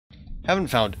Haven't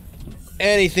found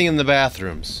anything in the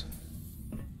bathrooms.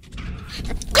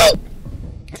 Go!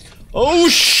 Oh,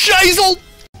 shizzle!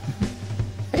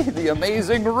 Hey, the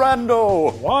amazing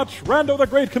Rando! Watch Rando the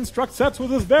Great construct sets with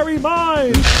his very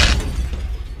mind!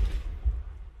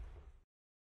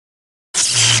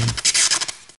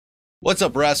 What's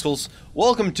up, rascals?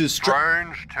 Welcome to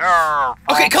Strange Terror.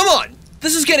 Okay, come on!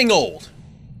 This is getting old.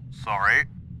 Sorry.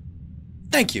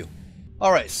 Thank you.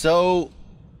 Alright, so...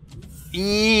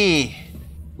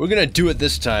 we're gonna do it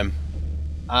this time.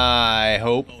 I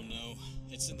hope. Oh no,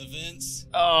 it's in the vents.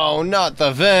 Oh, not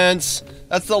the vents!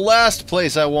 That's the last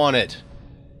place I want it.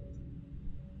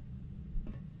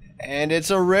 And it's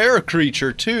a rare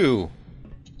creature, too.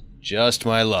 Just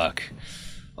my luck.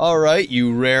 Alright,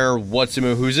 you rare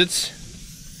what's-a-mahoozits.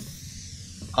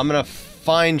 I'm gonna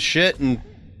find shit and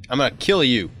I'm gonna kill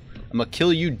you. I'm gonna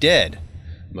kill you dead.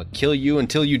 I'm gonna kill you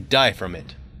until you die from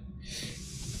it.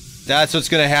 That's what's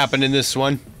gonna happen in this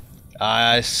one.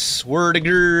 I swear to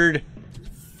God.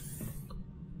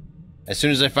 As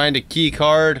soon as I find a key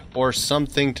card or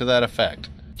something to that effect.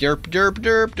 Derp, derp,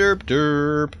 derp, derp,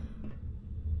 derp.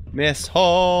 Miss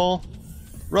Hall.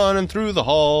 Running through the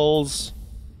halls.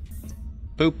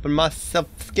 Pooping myself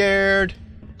scared.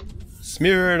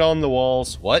 Smear it on the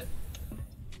walls. What?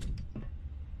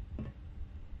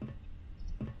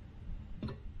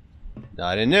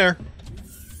 Not in there.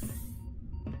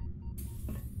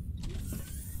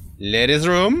 Ladies'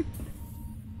 room?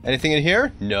 Anything in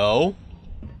here? No.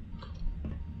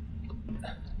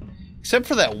 Except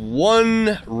for that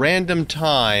one random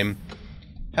time.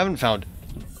 Haven't found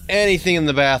anything in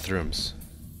the bathrooms.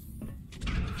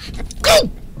 Go!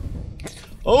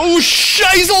 Oh,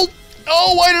 shizzle!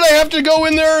 Oh, why did I have to go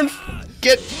in there and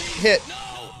get hit?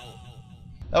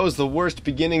 That was the worst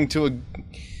beginning to a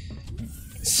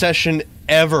session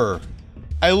ever.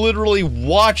 I literally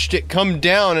watched it come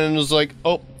down and was like,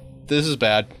 oh, this is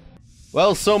bad.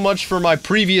 Well, so much for my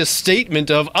previous statement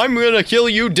of, I'm gonna kill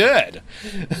you dead.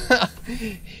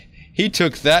 He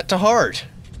took that to heart.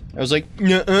 I was like,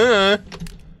 nuh-uh.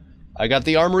 I got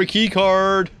the armory key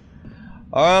card.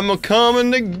 I'm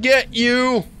coming to get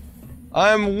you.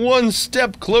 I'm one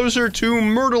step closer to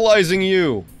myrtleizing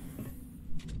you.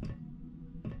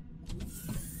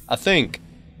 I think.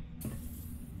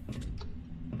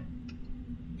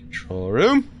 Control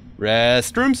room.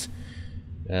 Restrooms.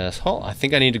 Yes, hall. I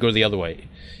think I need to go the other way.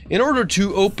 In order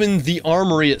to open the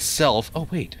armory itself... Oh,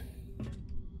 wait.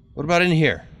 What about in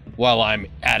here? While I'm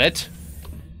at it,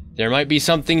 there might be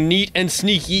something neat and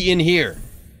sneaky in here.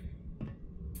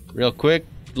 Real quick.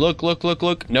 Look, look, look,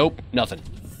 look. Nope, nothing.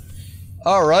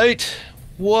 Alright.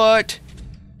 What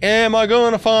am I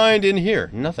gonna find in here?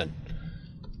 Nothing.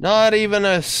 Not even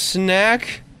a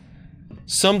snack?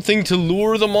 Something to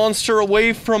lure the monster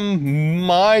away from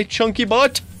my chunky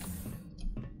butt?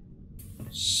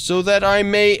 So that I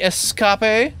may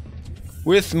escape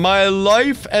with my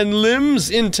life and limbs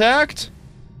intact?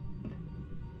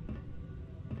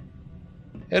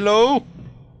 Hello?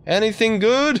 Anything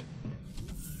good?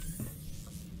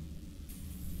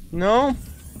 No?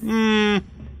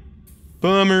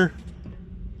 Bummer.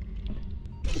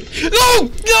 No!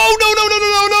 No, no, no, no, no,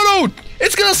 no, no, no!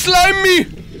 It's gonna slime me!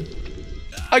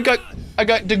 I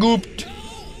got degooped.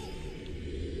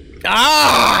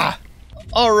 Ah!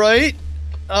 Alright.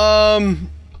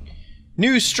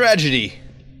 New strategy.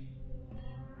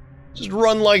 Just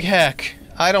run like heck.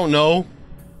 I don't know.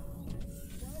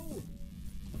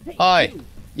 Hi.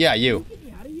 Yeah, you.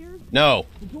 No.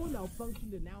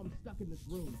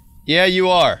 Yeah, you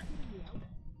are.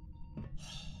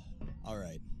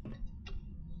 Alright.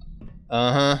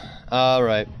 Uh-huh.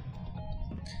 Alright.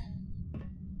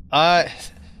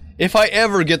 If I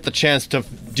ever get the chance to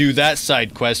do that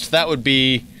side quest, that would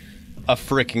be a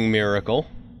freaking miracle.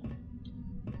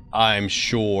 I'm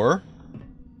sure.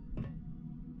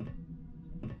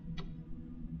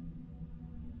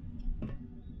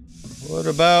 What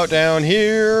about down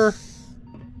here?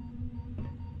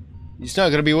 He's not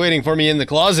gonna be waiting for me in the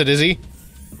closet, is he?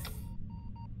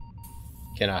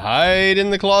 Can I hide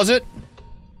in the closet?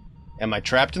 Am I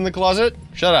trapped in the closet?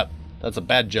 Shut up. That's a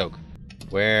bad joke.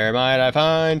 Where might I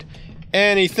find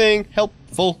anything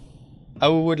helpful? I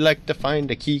would like to find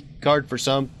a key card for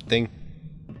something.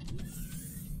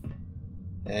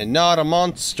 And not a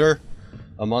monster.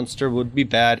 A monster would be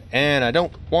bad, and I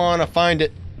don't want to find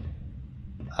it.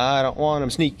 I don't want him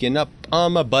sneaking up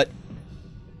on my butt.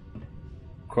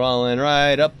 Crawling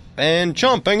right up and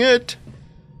chomping it.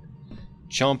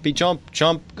 Chompy chomp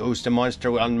chomp, ghost and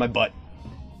monster on my butt.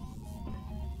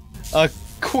 A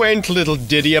quaint little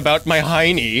ditty about my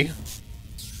hiney.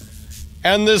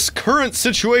 And this current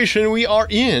situation we are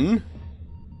in.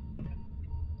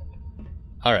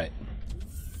 Alright.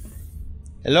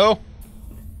 Hello?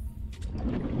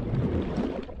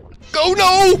 Go,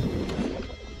 no!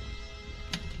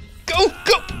 Go,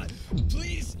 go!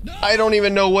 Please, no! I don't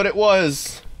even know what it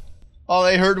was. All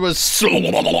I heard was...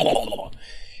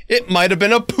 It might have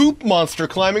been a poop monster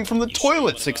climbing from the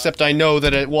toilets, except I know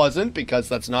that it wasn't, because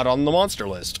that's not on the monster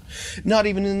list. Not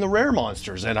even in the rare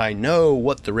monsters, and I know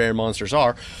what the rare monsters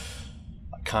are.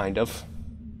 Kind of.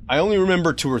 I only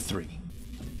remember 2 or 3.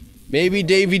 Maybe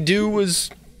Davy Doo was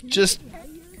just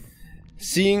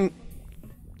seeing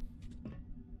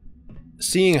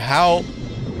how...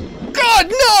 God,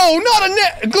 no! Not a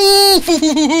net!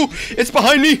 It's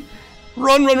behind me!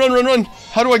 Run, run, run, run, run!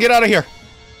 How do I get out of here?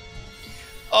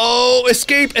 Oh,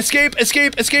 escape, escape,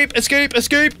 escape, escape, escape,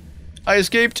 escape! I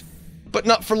escaped, but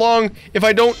not for long if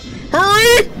I don't...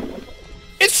 Hurry!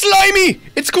 It's slimy!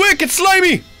 It's quick, it's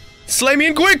slimy! Slimy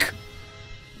and quick!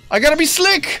 I gotta be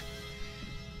slick!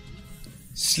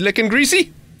 Slick and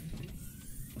greasy?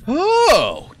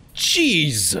 Oh,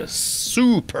 Jesus,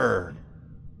 super.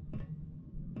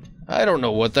 I don't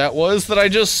know what that was that I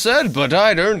just said, but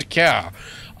I don't care.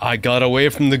 I got away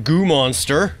from the goo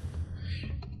monster.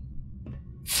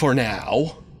 For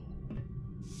now.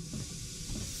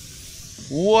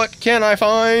 What can I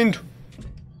find?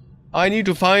 I need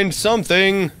to find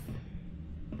something.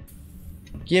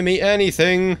 Give me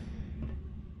anything.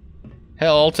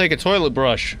 Hell, I'll take a toilet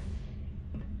brush.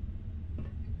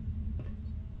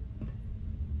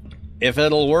 If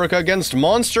it'll work against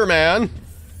Monster Man,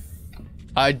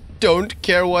 I don't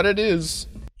care what it is.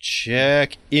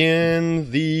 Check in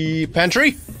the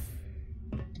pantry.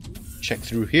 Check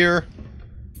through here.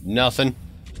 Nothing.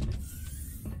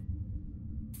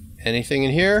 Anything in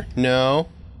here? No.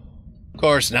 Of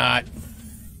course not.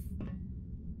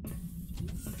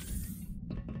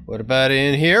 What about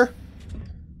in here?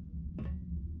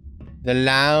 The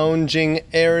lounging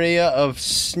area of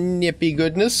snippy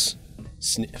goodness.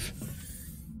 Sniff.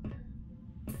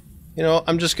 You know,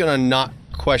 I'm just gonna not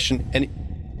question any...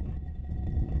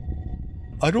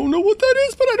 I don't know what that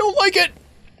is, but I don't like it!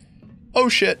 Oh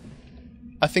shit.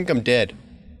 I think I'm dead.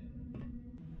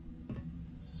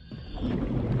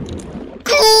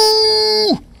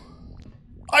 Go!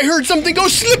 I heard something go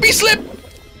slippy slip!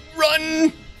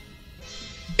 Run!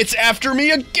 It's after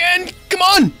me again! Come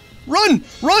on! Run!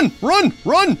 Run! Run!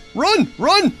 Run! Run!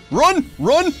 Run! Run!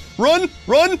 Run! Run!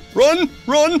 Run! Run!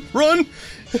 Run! Run!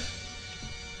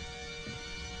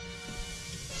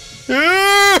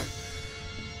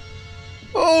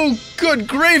 Oh, good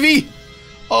gravy!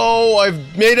 Oh,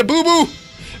 I've made a boo-boo!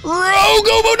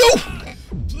 Go-boo-doo!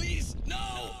 Please,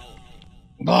 no!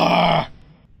 Bah!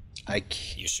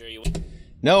 You sure you...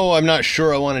 No, I'm not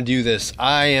sure I want to do this.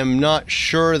 I am not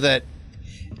sure that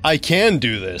I can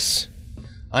do this.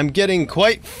 I'm getting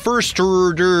quite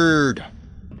frustrated.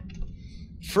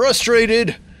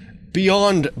 Frustrated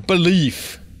beyond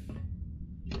belief.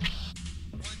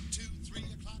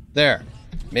 There.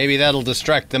 Maybe that'll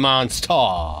distract the monster.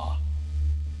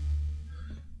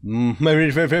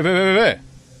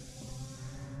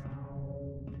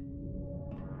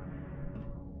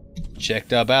 Check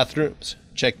the bathrooms.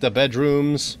 Check the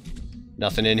bedrooms.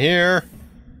 Nothing in here.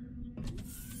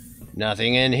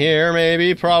 Nothing in here,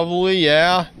 maybe, probably,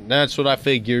 yeah. That's what I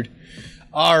figured.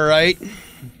 Alright.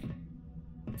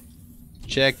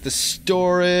 Check the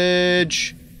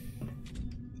storage.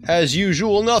 As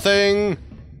usual, nothing.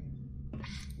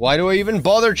 Why do I even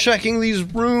bother checking these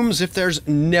rooms if there's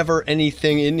never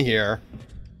anything in here?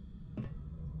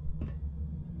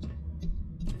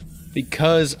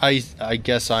 Because I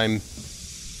guess I'm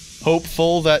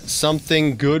hopeful that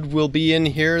something good will be in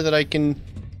here that I can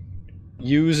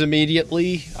use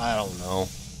immediately. I don't know.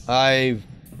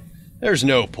 There's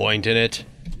no point in it.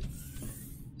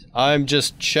 I'm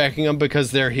just checking them because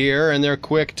they're here and they're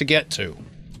quick to get to.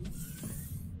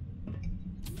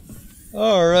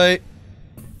 Alright.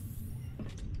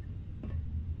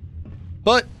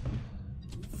 But...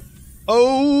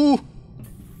 Oh!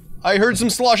 I heard some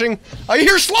sloshing. I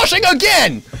hear sloshing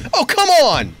again! Oh, come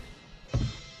on!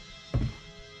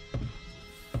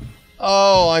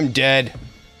 Oh, I'm dead.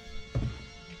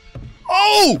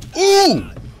 Oh!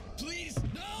 Ooh! Please,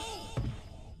 no!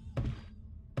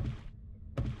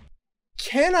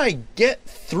 Can I get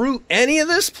through any of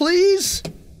this, please?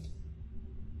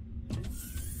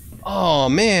 Oh,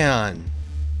 man.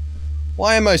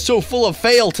 Why am I so full of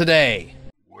fail today?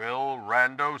 Will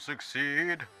Rando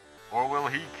succeed? Or will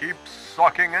he keep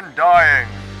sucking and dying?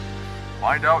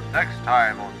 Find out next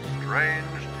time on Strange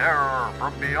Terror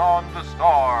from Beyond the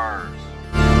Stars.